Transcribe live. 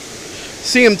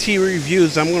CMT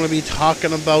Reviews, I'm going to be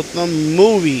talking about the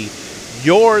movie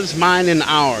Yours, Mine, and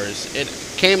Ours. It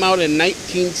came out in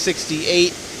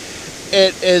 1968.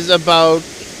 It is about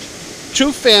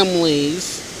two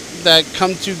families that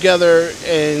come together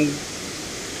and,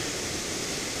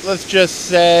 let's just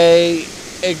say,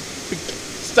 it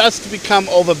starts to become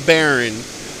overbearing.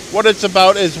 What it's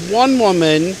about is one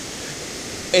woman,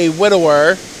 a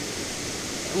widower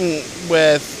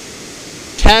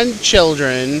with 10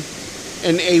 children,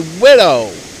 and a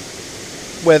widow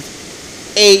with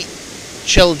 8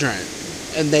 children.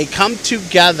 And they come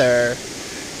together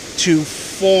to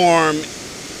form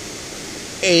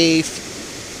a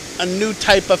new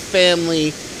type of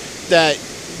family that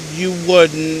you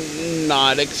would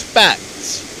not expect.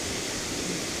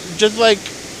 Just like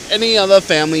any other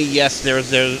family, yes,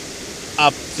 there's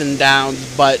ups and downs,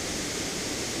 but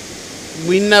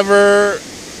we never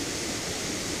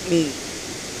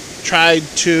tried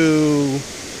to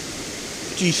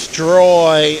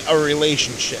destroy a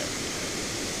relationship.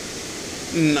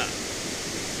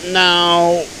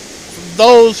 Now,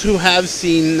 those who have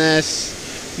seen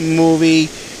this movie,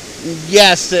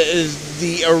 yes, it is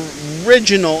the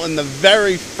original and the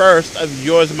very first of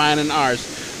Yours, Mine, and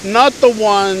Ours. Not the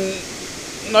one,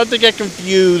 not to get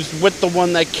confused with the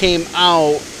one that came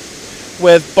out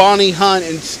with Bonnie Hunt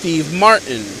and Steve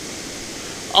Martin,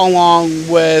 along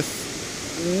with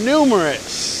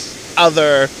numerous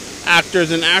other actors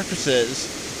and actresses.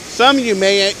 Some you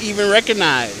may even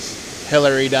recognize: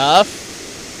 Hilary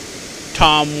Duff,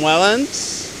 Tom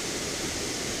Wellens.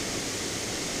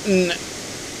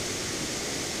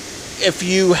 If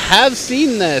you have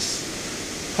seen this,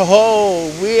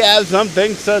 we have some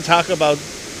things to talk about.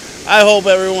 I hope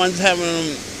everyone's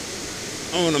having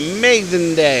an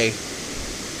amazing day.